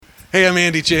Hey, I'm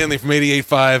Andy Chanley from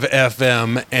 88.5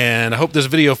 FM, and I hope this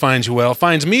video finds you well.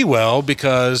 Finds me well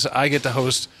because I get to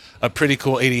host a pretty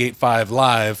cool 88.5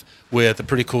 Live with a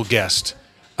pretty cool guest.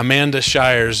 Amanda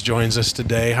Shires joins us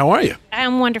today. How are you?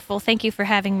 I'm wonderful. Thank you for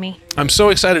having me. I'm so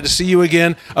excited to see you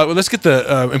again. Well, let's get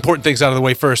the important things out of the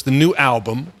way first. The new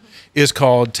album is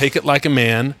called Take It Like a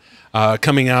Man,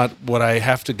 coming out, what I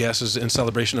have to guess, is in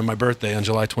celebration of my birthday on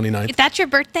July 29th. That's your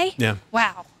birthday? Yeah.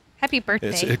 Wow. Happy birthday.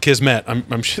 It's a kismet.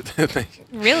 I'm sure.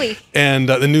 Really? And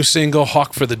the new single,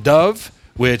 Hawk for the Dove,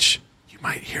 which you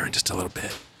might hear in just a little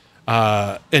bit.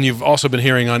 And you've also been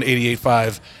hearing on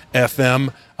 88.5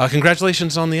 FM.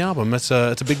 Congratulations on the album. It's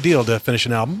a big deal to finish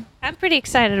an album. I'm pretty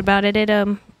excited about it.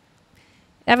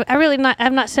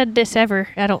 I've not said this ever,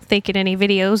 I don't think, in any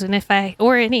videos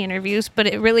or any interviews, but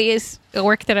it really is a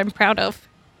work that I'm proud of.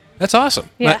 That's awesome.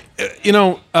 Yeah.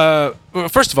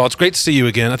 First of all, it's great to see you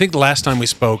again. I think the last time we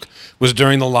spoke was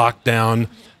during the lockdown.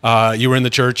 You were in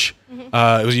the church.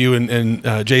 It was you and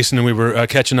Jason, and we were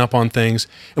catching up on things.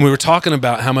 And we were talking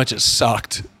about how much it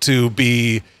sucked to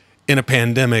be in a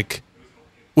pandemic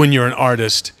when you're an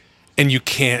artist and you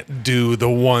can't do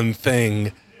the one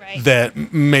thing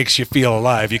that makes you feel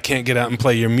alive. You can't get out and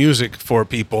play your music for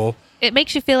people. It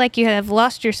makes you feel like you have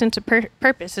lost your sense of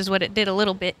purpose is what it did a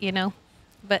little bit,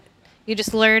 But you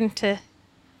just learn to,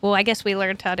 I guess we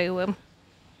learned how to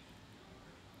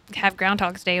have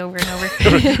Groundhog's Day over and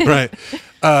over. Right.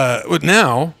 But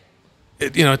now,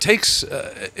 it takes,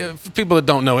 for people that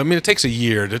don't know, it takes a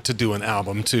year to do an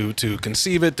album, to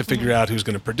conceive it, to figure out who's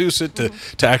going to produce it,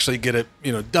 to actually get it,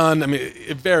 done. I mean,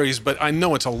 it varies, but I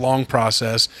know it's a long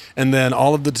process. And then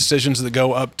all of the decisions that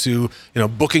go up to,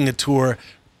 booking a tour.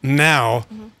 Now,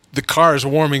 the car is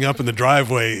warming up in the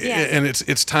driveway, and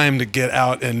it's time to get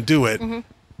out and do it.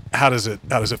 How does it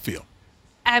feel?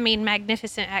 I mean,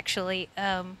 magnificent, actually.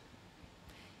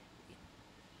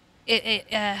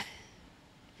 It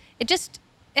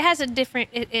has a different.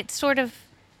 It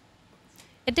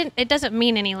doesn't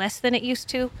mean any less than it used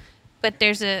to, but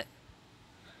there's a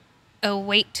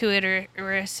weight to it,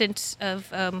 or a sense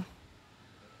of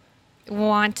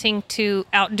wanting to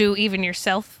outdo even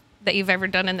yourself that you've ever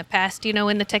done in the past.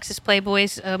 In the Texas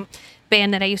Playboys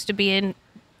band that I used to be in,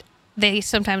 they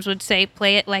sometimes would say,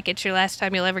 play it like it's your last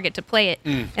time you'll ever get to play it.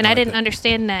 And I didn't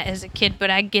understand that as a kid, but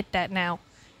I get that now,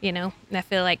 and I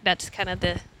feel like that's kind of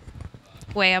the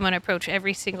way I'm going to approach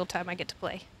every single time I get to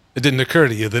play. It didn't occur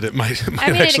to you that it might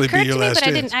actually be your last chance. It occurred to me, but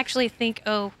I didn't actually think,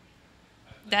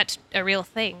 that's a real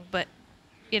thing. But,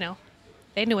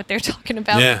 they knew what they're talking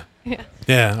about.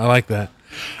 Yeah, I like that.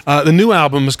 The new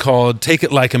album is called Take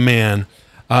It Like a Man.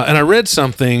 And I read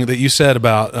something that you said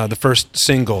about the first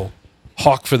single,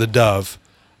 Hawk for the Dove.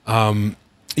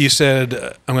 You said,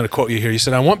 I'm going to quote you here, you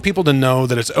said, "I want people to know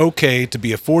that it's okay to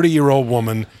be a 40-year-old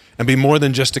woman and be more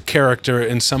than just a character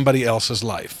in somebody else's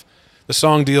life. The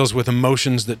song deals with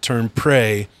emotions that turn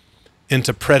prey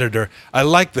into predator." I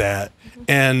like that.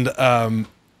 And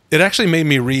it actually made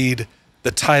me read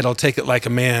the title, Take It Like a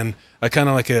Man, kind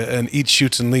of like an Eat,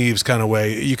 Shoots, and Leaves kind of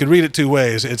way. You could read it two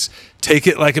ways. It's take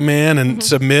it like a man and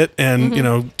submit and,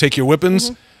 take your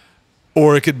whippings.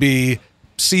 Or it could be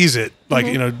seize it,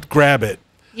 like, grab it.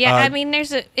 Yeah, I mean,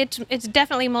 it's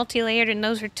definitely multi-layered, and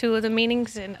those are two of the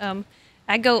meanings. And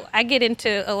I get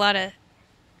into a lot of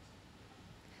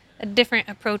different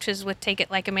approaches with Take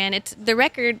It Like a Man. It's the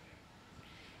record.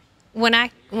 When I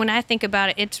think about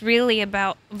it, it's really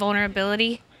about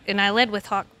vulnerability, and I led with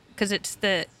Hawk because it's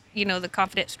the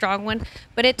confident, strong one.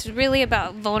 But it's really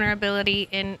about vulnerability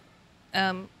and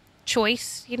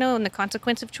choice, and the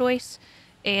consequence of choice.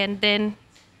 And then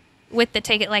with the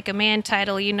Take It Like a Man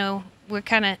title, we're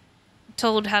kind of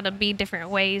told how to be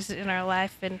different ways in our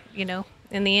life. And,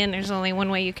 in the end, there's only one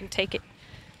way you can take it.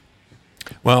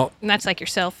 Well, and that's like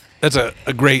yourself. That's a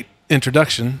great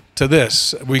introduction to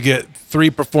this. We get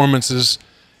 3 performances,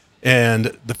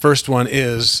 and the first one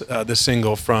is the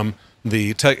single from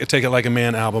the Take It Like a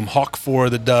Man album, Hawk for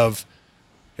the Dove.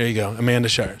 Here you go, Amanda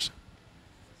Shires.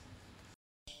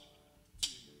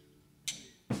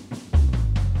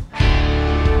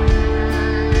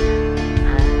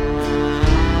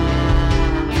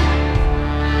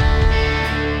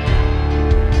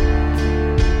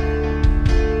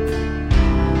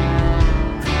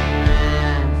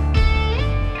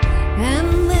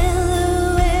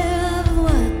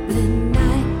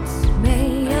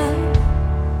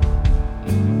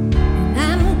 And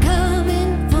I'm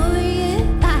coming for you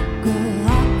like a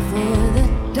hawk for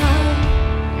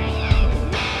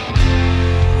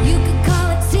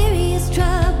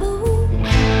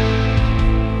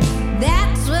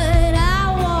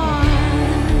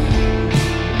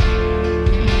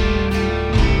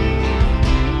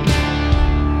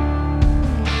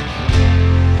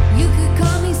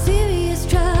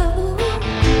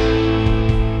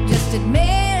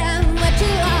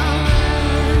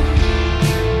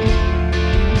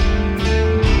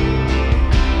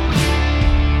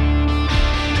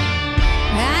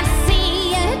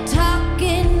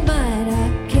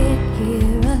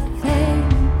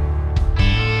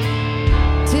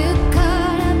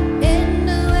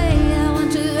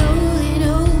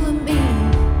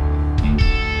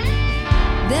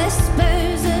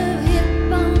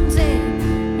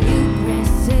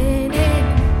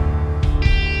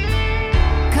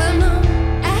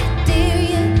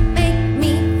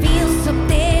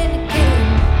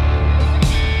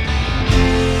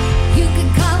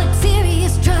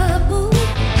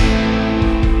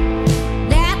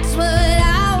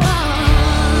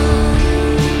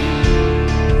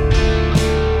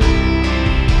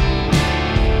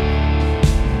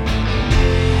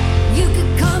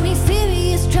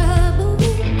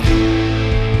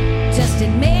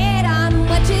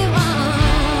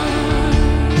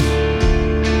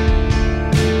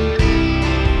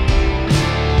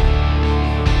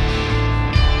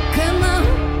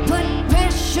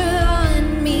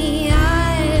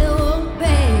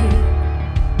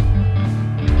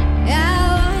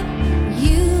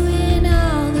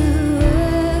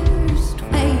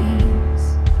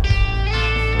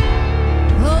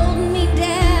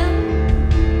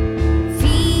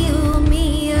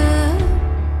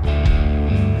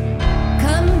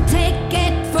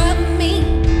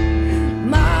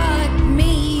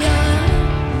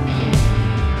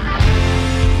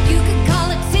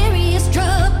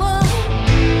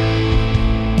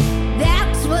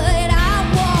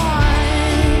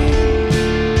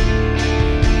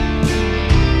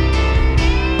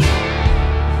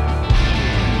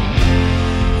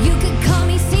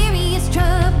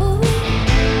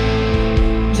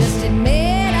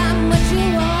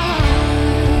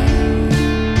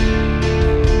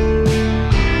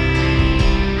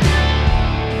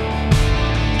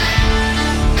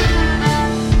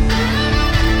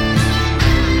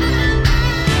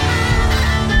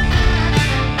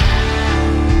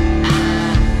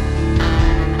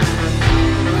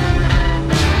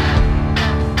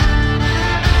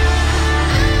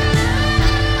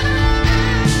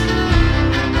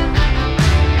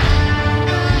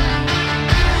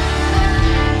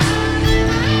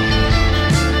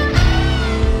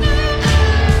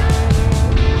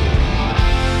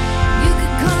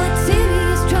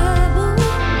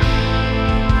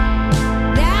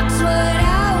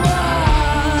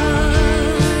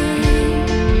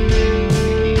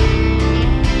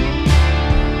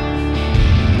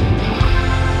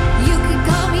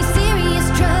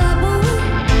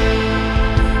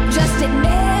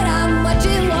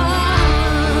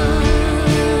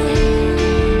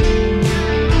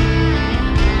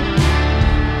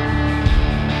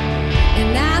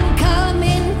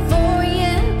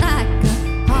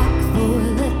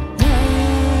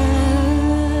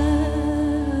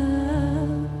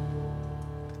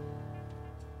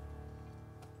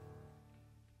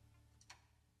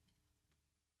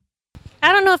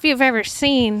I don't know if you've ever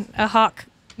seen a hawk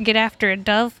get after a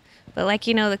dove, but like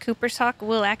the Cooper's hawk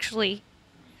will actually.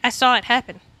 I saw it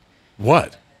happen.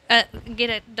 What? Get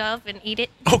a dove and eat it.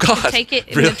 Oh God! And take it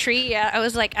in Really? the tree. Yeah, I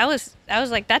was like,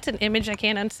 that's an image I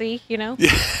can't unsee. Yeah.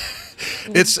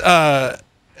 It's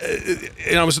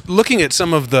and I was looking at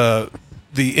some of the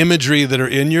imagery that are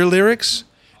in your lyrics,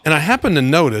 and I happened to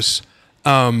notice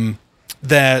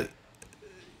that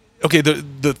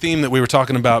the theme that we were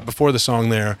talking about before the song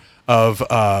there of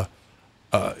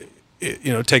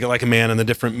take it like a man and the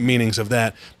different meanings of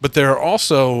that, but there are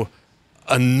also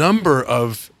a number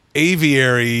of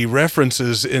aviary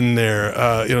references in there.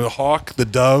 The hawk, the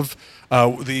dove,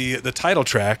 the title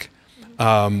track.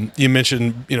 You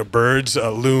mentioned birds,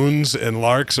 loons, and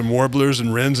larks, and warblers,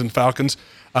 and wrens, and falcons.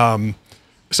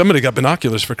 Somebody got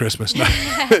binoculars for Christmas. No,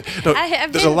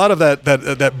 there's a lot of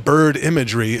that bird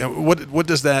imagery. What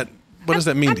does that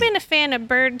mean? I've been a fan of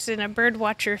birds and a bird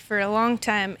watcher for a long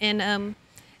time, and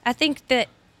I think that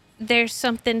there's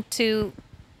something to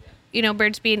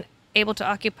birds being able to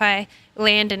occupy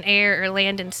land and air or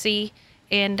land and sea,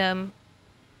 and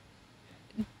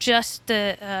just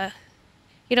the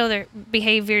their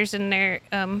behaviors and their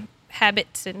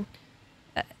habits. And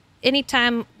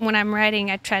anytime when I'm writing,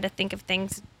 I try to think of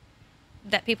things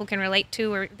that people can relate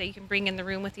to or that you can bring in the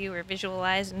room with you or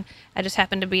visualize. And I just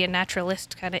happen to be a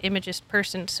naturalist kind of imagist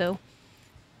person, so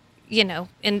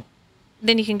and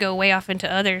then you can go way off into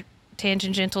other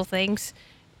tangential things.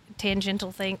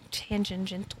 Tangential things.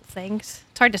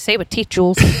 It's hard to say with teeth,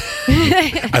 Jules.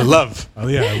 I love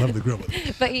the grill.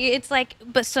 But it's like,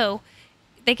 so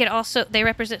they they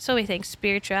represent so many things.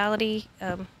 Spirituality,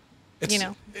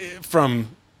 From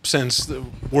since the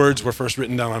words were first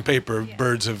written down on paper,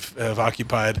 birds have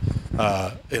occupied,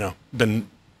 been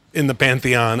in the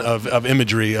pantheon of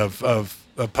imagery of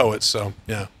poets. So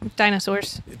yeah.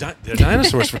 Dinosaurs. They're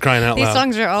dinosaurs for crying out loud. These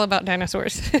songs are all about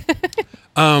dinosaurs.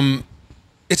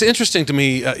 It's interesting to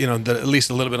me, that at least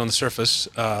a little bit on the surface,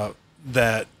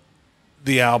 that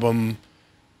the album,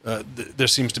 there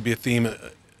seems to be a theme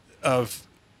of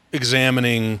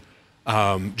examining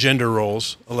gender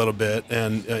roles a little bit,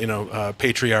 and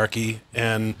patriarchy,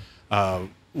 and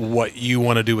what you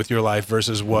want to do with your life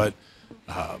versus what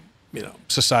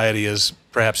society has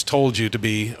perhaps told you to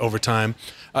be over time.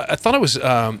 I thought it was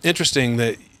interesting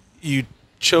that you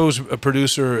chose a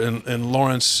producer in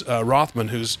Lawrence Rothman,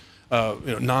 who's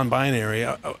non-binary.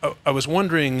 I was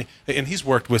wondering, and he's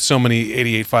worked with so many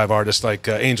 88.5 artists like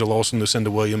Angel Olsen,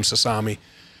 Lucinda Williams, Sasami.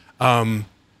 I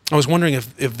was wondering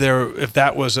if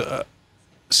that was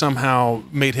somehow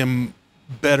made him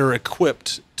better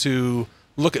equipped to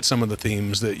look at some of the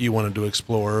themes that you wanted to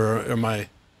explore, or am I?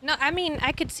 No, I mean,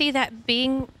 I could see that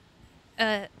being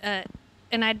an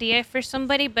idea for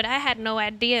somebody, but I had no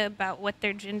idea about what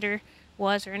their gender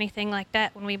was or anything like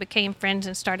that when we became friends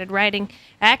and started writing.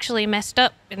 I actually messed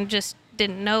up and just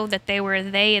didn't know that they were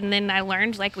they, and then I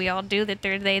learned, like we all do, that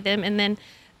they're they, them, and then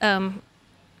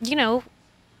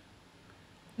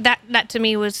that to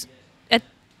me was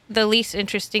the least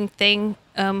interesting thing.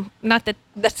 Not that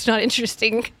that's not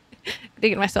interesting,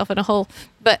 digging myself in a hole,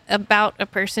 but about a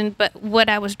person. But what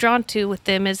I was drawn to with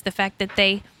them is the fact that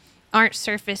they aren't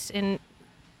surface in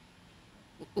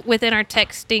within our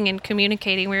texting and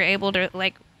communicating. We were able to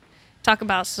talk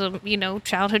about some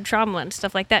childhood trauma and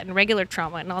stuff like that, and regular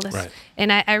trauma and all this. Right.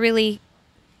 And I really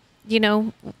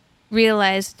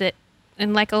realized that,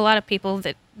 and like a lot of people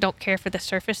that don't care for the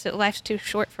surface, that life's too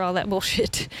short for all that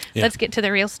bullshit. Yeah. Let's get to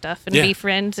the real stuff and be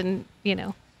friends, and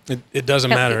It doesn't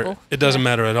matter. People. It doesn't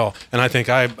matter at all. And I think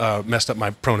I messed up my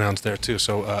pronouns there too,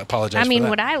 so apologize. I mean, for that.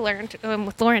 what I learned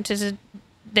with Lawrence is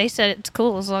they said it's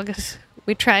cool as long as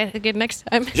we try it again next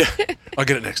time. Yeah, I'll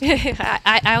get it next time.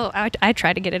 I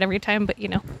try to get it every time, but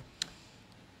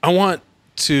I want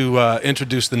to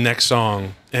introduce the next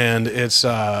song, and it's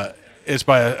by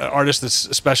an artist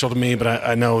that's special to me, but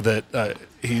I know that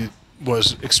he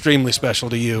was extremely special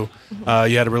to you.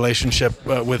 You had a relationship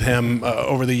with him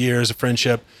over the years, a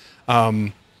friendship.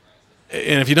 And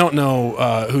if you don't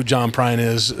know who John Prine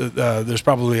is, there's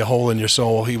probably a hole in your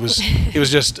soul. He was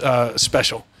just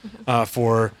special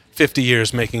for 50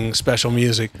 years making special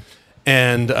music,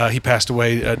 and he passed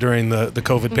away during the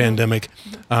COVID pandemic.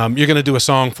 You're going to do a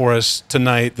song for us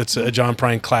tonight that's a John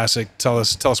Prine classic. Tell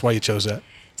us why you chose that.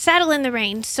 Saddle in the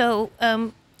Rain. So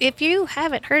if you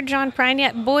haven't heard John Prine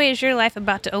yet, boy, is your life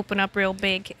about to open up real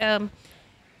big.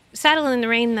 Saddle in the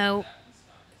Rain, though,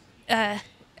 I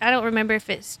don't remember if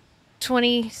it's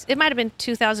it might have been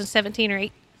 2017 or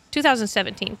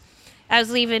 2017. I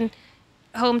was leaving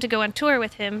home to go on tour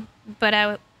with him,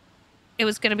 but it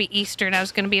was going to be Easter, and I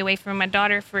was going to be away from my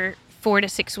daughter for 4 to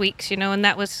 6 weeks, and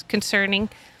that was concerning.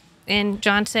 And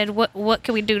John said, what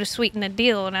can we do to sweeten the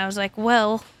deal? And I was like,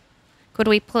 well, could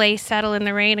we play Saddle in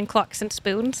the Rain and Clocks and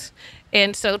Spoons?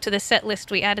 And so to the set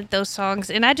list, we added those songs.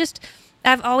 And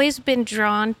I've always been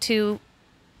drawn to,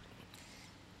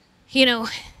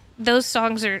 those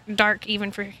songs are dark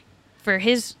even for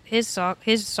his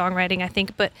songwriting, I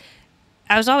think. But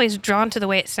I was always drawn to the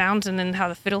way it sounds and then how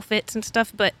the fiddle fits and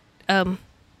stuff. But there's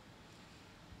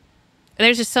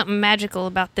just something magical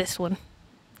about this one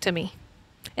to me.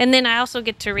 And then I also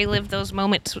get to relive those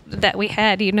moments that we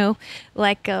had,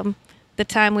 like the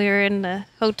time we were in the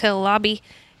hotel lobby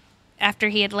after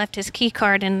he had left his key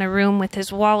card in the room with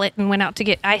his wallet and went out to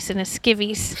get ice in his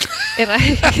skivvies. and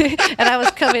I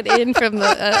was coming in from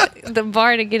the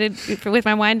bar to get it with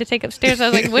my wine to take upstairs. I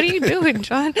was like, what are you doing,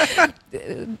 John?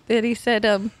 And he said,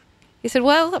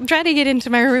 well, I'm trying to get into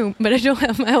my room, but I don't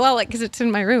have my wallet because it's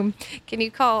in my room. Can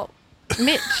you call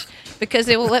Mitch? Because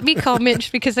they will let me call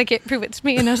Mitch because I can't prove it's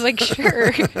me. And I was like,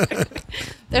 sure.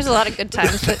 There's a lot of good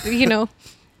times, but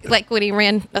like when he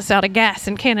ran us out of gas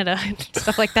in Canada and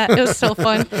stuff like that. It was so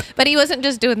fun. But he wasn't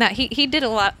just doing that. He did a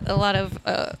lot of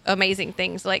amazing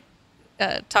things, like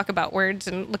talk about words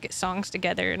and look at songs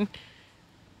together, and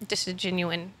just a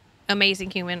genuine,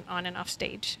 amazing human on and off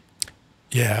stage.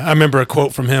 Yeah, I remember a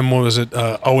quote from him. What was it?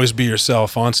 Always be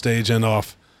yourself on stage and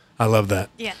off. I love that.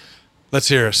 Yeah. Let's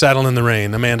hear Saddle in the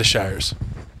Rain, Amanda Shires.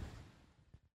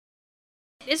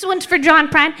 This one's for John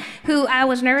Prine, who I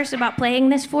was nervous about playing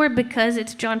this for because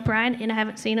it's John Prine, and I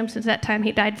haven't seen him since that time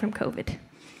he died from COVID.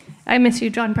 I miss you,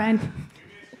 John Prine.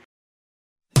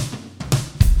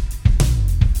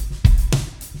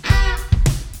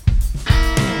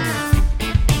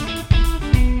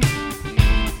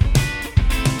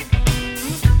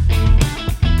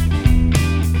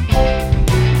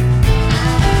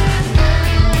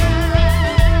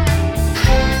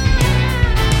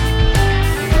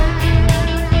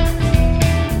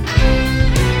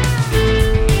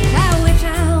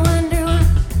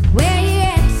 Where you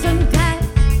at sometimes?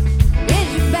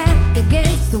 Is your back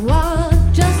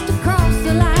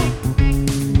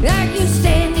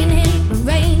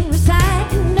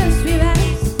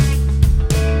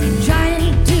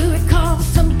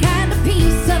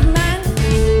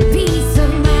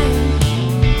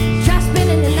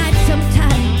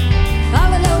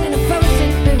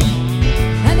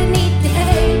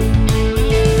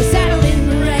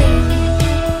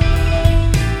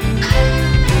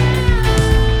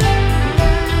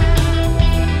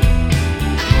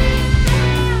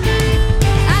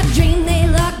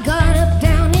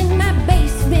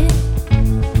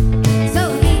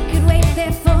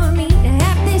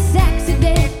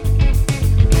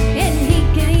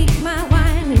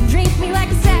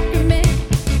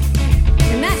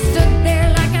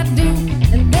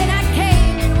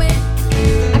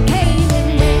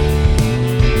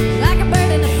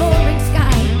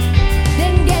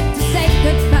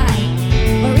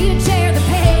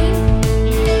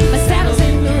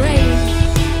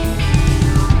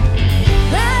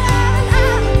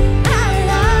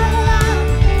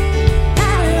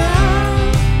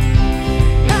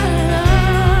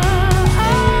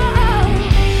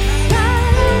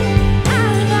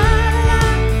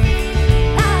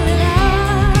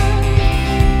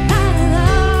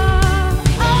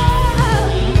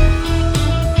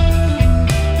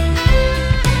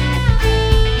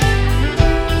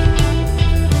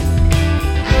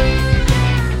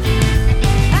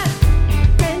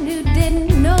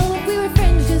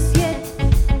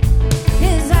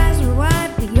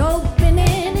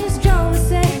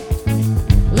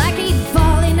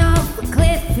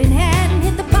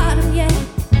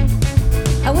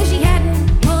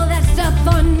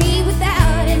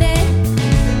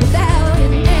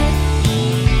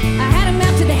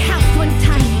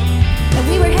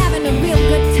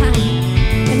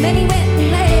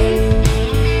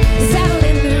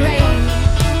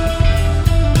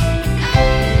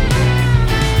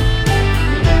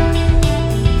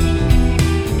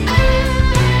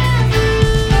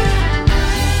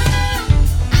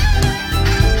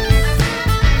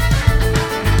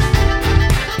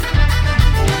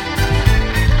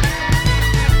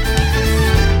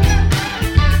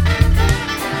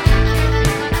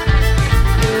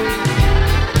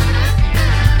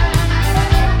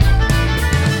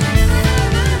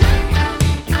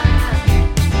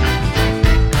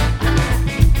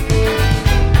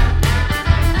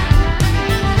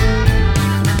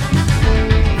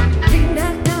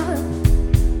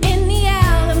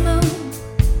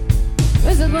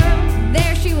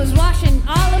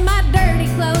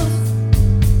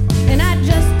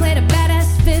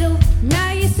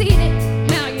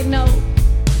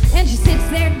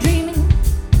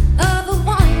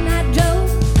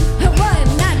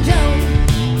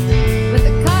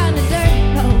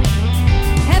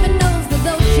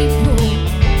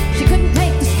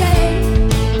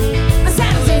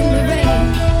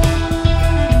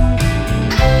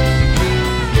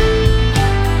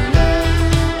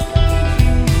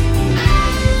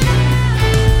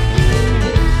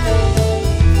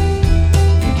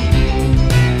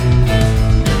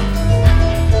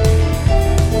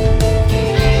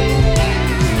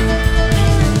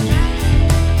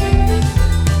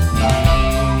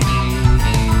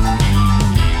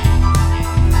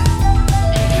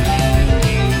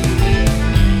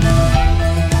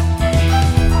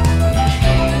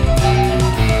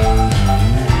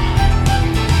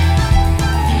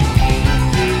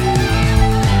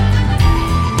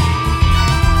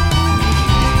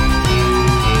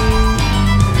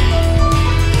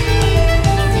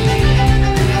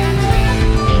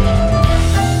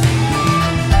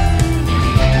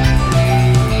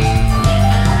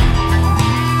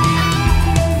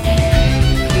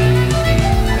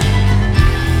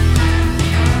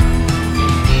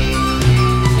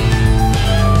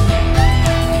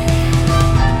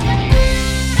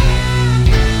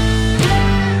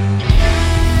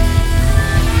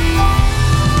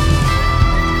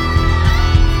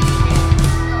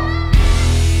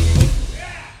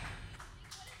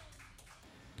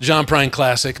John Prine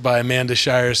classic by Amanda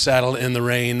Shires, Saddle in the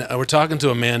Rain. We're talking to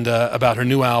Amanda about her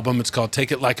new album. It's called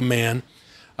Take It Like a Man.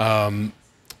 And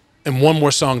one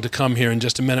more song to come here in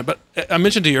just a minute. But I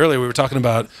mentioned to you earlier, we were talking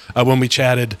about when we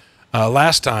chatted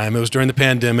last time. It was during the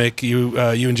pandemic. You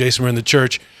and Jason were in the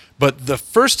church. But the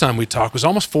first time we talked was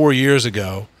almost 4 years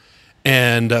ago.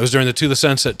 And it was during the To the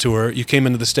Sunset tour. You came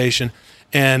into the station.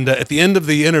 And at the end of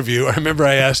the interview, I remember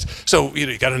I asked, so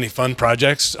you got any fun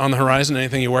projects on the horizon?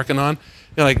 Anything you're working on?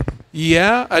 You're like,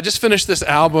 yeah, I just finished this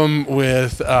album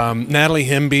with Natalie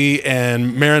Hemby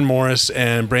and Maren Morris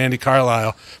and Brandy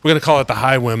Carlisle. We're going to call it The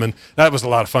High Women. That was a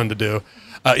lot of fun to do.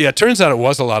 Yeah, it turns out it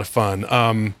was a lot of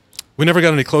fun. We never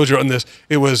got any closure on this.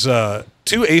 It was 2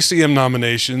 ACM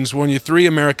nominations, won you 3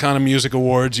 Americana Music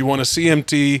Awards. You won a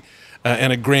CMT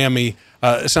and a Grammy.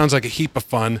 It sounds like a heap of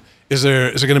fun. Is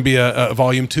there going to be a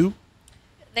volume 2?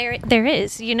 There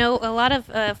is. A lot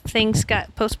of things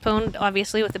got postponed,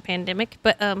 obviously, with the pandemic,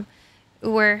 but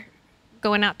we're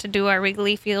going out to do our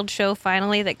Wrigley Field show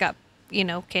finally that got,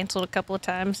 canceled a couple of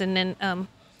times. And then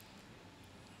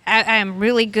I am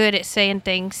really good at saying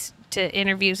things to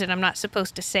interviews that I'm not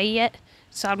supposed to say yet,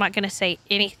 so I'm not going to say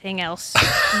anything else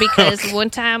because one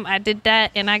time I did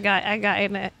that and I got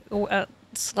in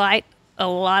a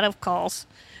lot of calls.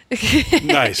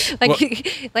 Nice.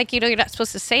 You're not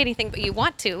supposed to say anything, but you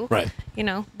want to. Right.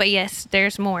 But yes,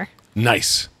 there's more.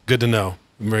 Nice. Good to know.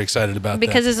 I'm very excited about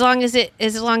because that.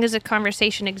 as long as a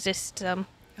conversation exists,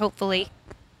 hopefully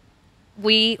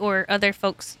we or other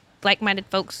folks, like-minded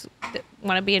folks that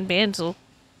want to be in bands will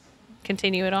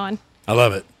continue it on. I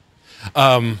love it.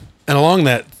 And along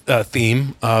that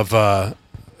theme of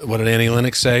what did Annie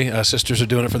Lennox say? Sisters are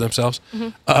doing it for themselves.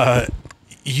 Mm-hmm.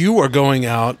 You are going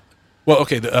out. Well,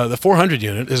 okay, the 400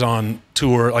 unit is on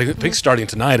tour, I think starting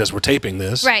tonight as we're taping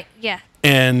this. Right, yeah.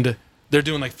 And they're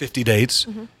doing like 50 dates.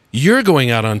 Mm-hmm. You're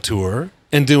going out on tour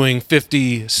and doing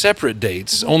 50 separate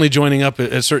dates, only joining up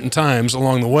at certain times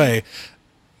along the way.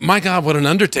 My God, what an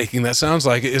undertaking that sounds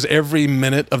like. Is every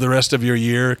minute of the rest of your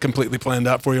year completely planned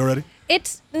out for you already?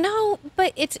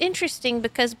 But it's interesting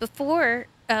because before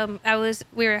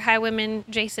we were High Women,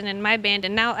 Jason and my band,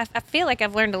 and now I feel like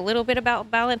I've learned a little bit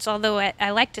about balance, although I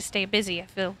like to stay busy. I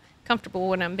feel comfortable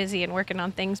when I'm busy and working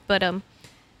on things. But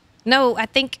no, I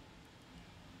think,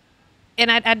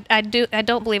 and I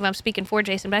don't believe I'm speaking for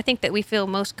Jason, but I think that we feel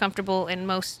most comfortable and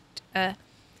most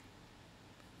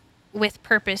with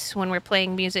purpose when we're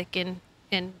playing music and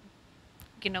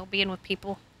being with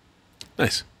people.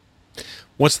 Nice.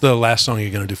 What's the last song you're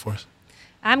going to do for us?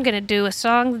 I'm going to do a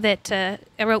song that I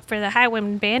wrote for the High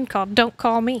Women band called Don't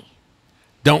Call Me.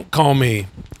 Don't Call Me.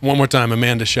 One more time,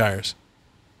 Amanda Shires.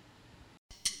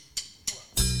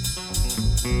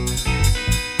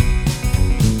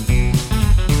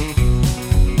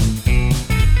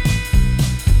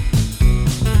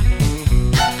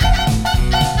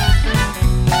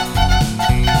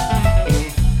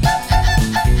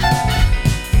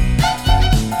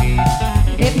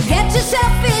 If you get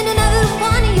yourself in another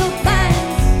one of your binds,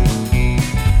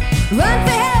 run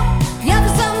for help, yell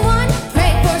for someone,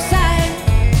 pray for a sign.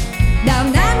 Dial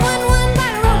 911 by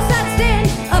the roadside stand,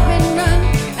 up and run.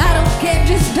 I don't care,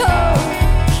 just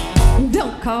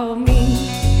don't call me.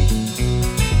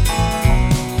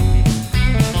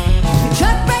 Your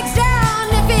truck breaks down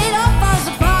if it all falls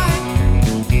apart.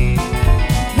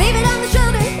 Leave it on the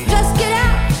shoulder, just get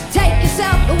out, take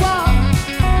yourself a walk.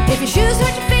 If your shoes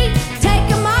hurt your feet, take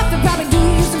them off. They'll probably do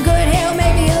you some good. Hell,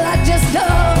 maybe a lot. Just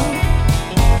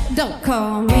don't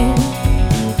call me.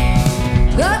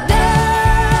 Oh,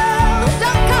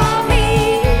 don't call me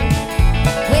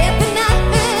with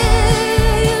another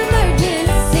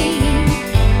emergency.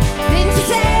 Didn't you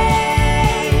say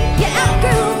you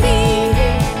outgrew me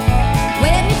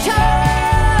when you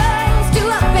chose to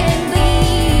up and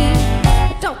leave?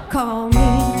 Don't call me.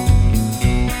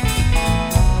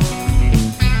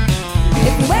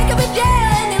 If you wake up in jail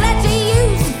and they let you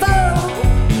use the phone,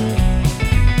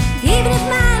 even if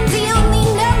mine's the only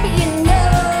number you know,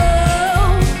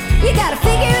 you gotta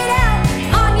figure it out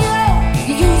on your own.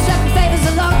 You used up your favors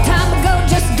a long time ago.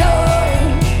 Just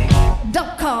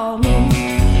don't call me.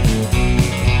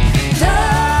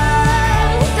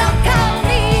 Don't call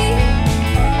me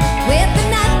with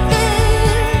another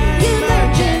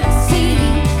emergency.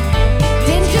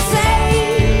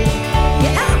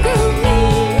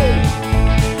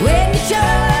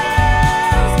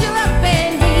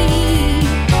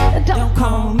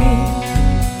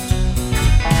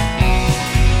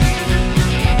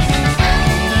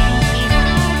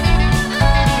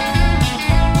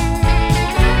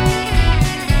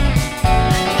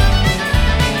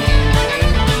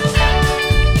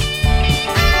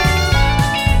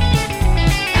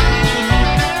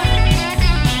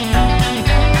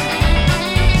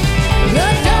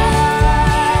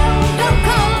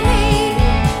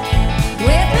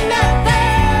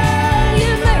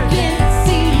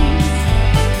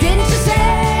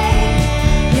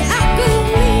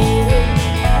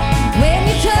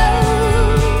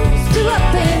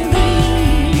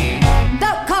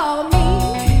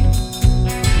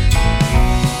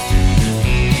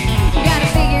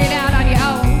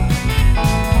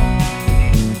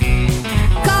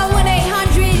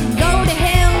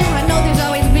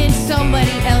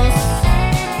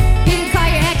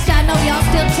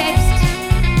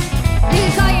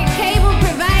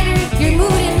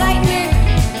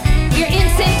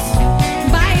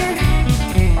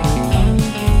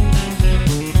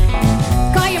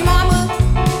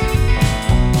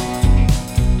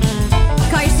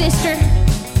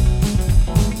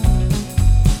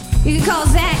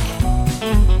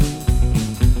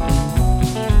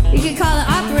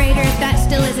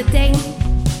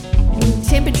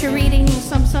 you're reading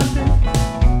something.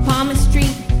 Palmistry.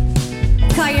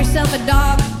 Call yourself a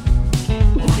dog.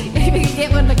 Maybe you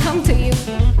get one to come to you.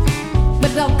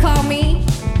 But don't call me.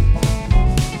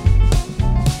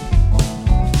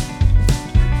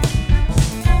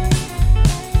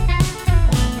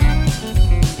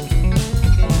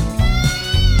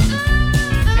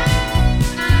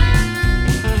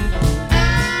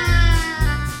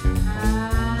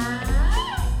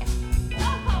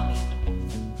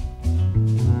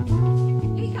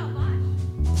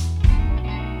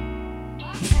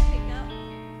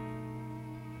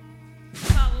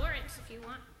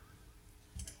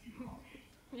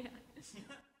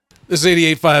 This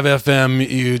is 88.5 FM.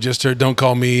 You just heard Don't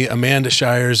Call Me, Amanda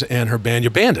Shires and her band.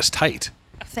 Your band is tight.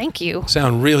 Thank you.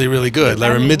 Sound really, really good.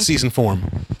 They're in mid-season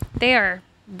form. They are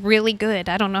really good.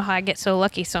 I don't know how I get so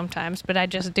lucky sometimes, but I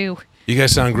just do. You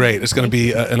guys sound great. It's going to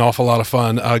be an awful lot of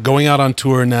fun. Going out on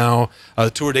tour now.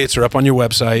 Tour dates are up on your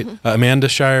website,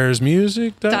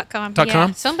 AmandaShiresMusic.com.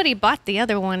 Yeah, somebody bought the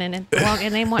other one and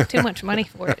they want too much money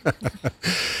for it.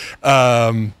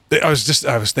 I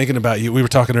was thinking about you. We were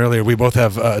talking earlier. We both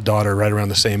have a daughter right around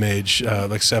the same age,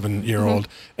 like 7-year-old,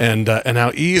 and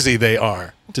how easy they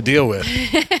are to deal with.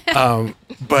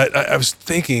 But I was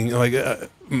thinking, like,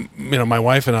 my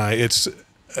wife and I, it's,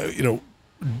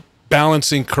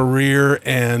 balancing career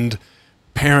and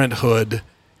parenthood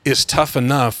is tough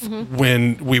enough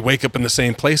when we wake up in the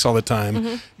same place all the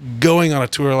time. Going on a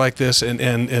tour like this, and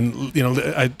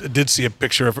I did see a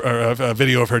picture of or a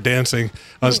video of her dancing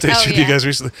on stage with you guys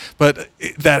recently. But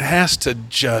that has to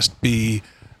just be.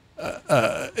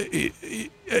 I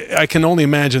can only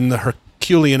imagine the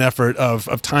Herculean effort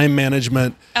of time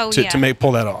management to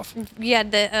pull that off.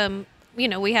 Yeah,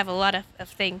 we have a lot of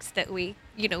things that we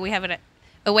have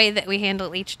a way that we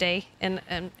handle each day, and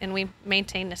we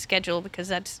maintain the schedule because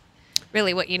that's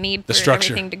really what you need for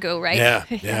everything to go right.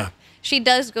 Yeah. She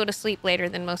does go to sleep later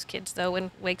than most kids, though,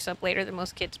 and wakes up later than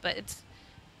most kids, but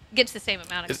gets the same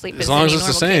amount of sleep as long as it's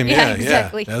the same. Kid. Yeah,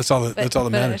 exactly. Yeah, that's all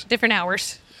that matters. Different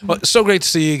hours. Well, it's so great to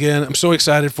see you again. I'm so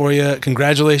excited for you.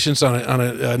 Congratulations on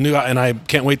a new, and I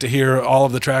can't wait to hear all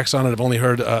of the tracks on it. I've only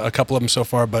heard a couple of them so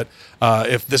far, but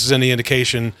if this is any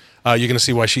indication, you're going to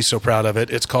see why she's so proud of it.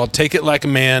 It's called Take It Like a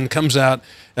Man, comes out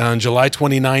on July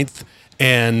 29th,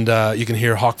 and you can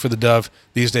hear Hawk for the Dove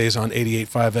these days on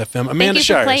 88.5 FM. Amanda Shires. Thank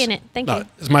you for playing it. Thank you.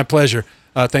 It's my pleasure.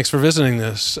 Thanks for visiting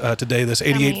this today, this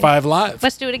 88.5 Live.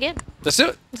 Let's do it again. Let's do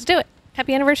it. Let's do it.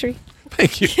 Happy anniversary.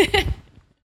 Thank you.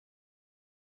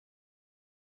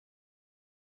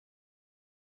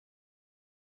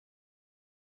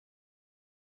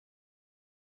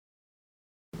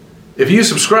 If you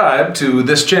subscribe to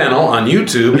this channel on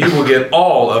YouTube, you will get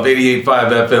all of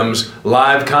 88.5 FM's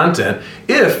live content.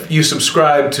 If you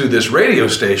subscribe to this radio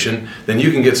station, then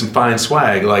you can get some fine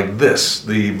swag like this,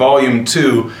 the Volume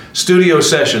 2 studio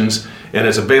sessions, and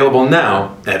it's available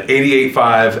now at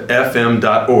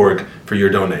 885fm.org for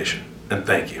your donation. And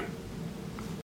thank you.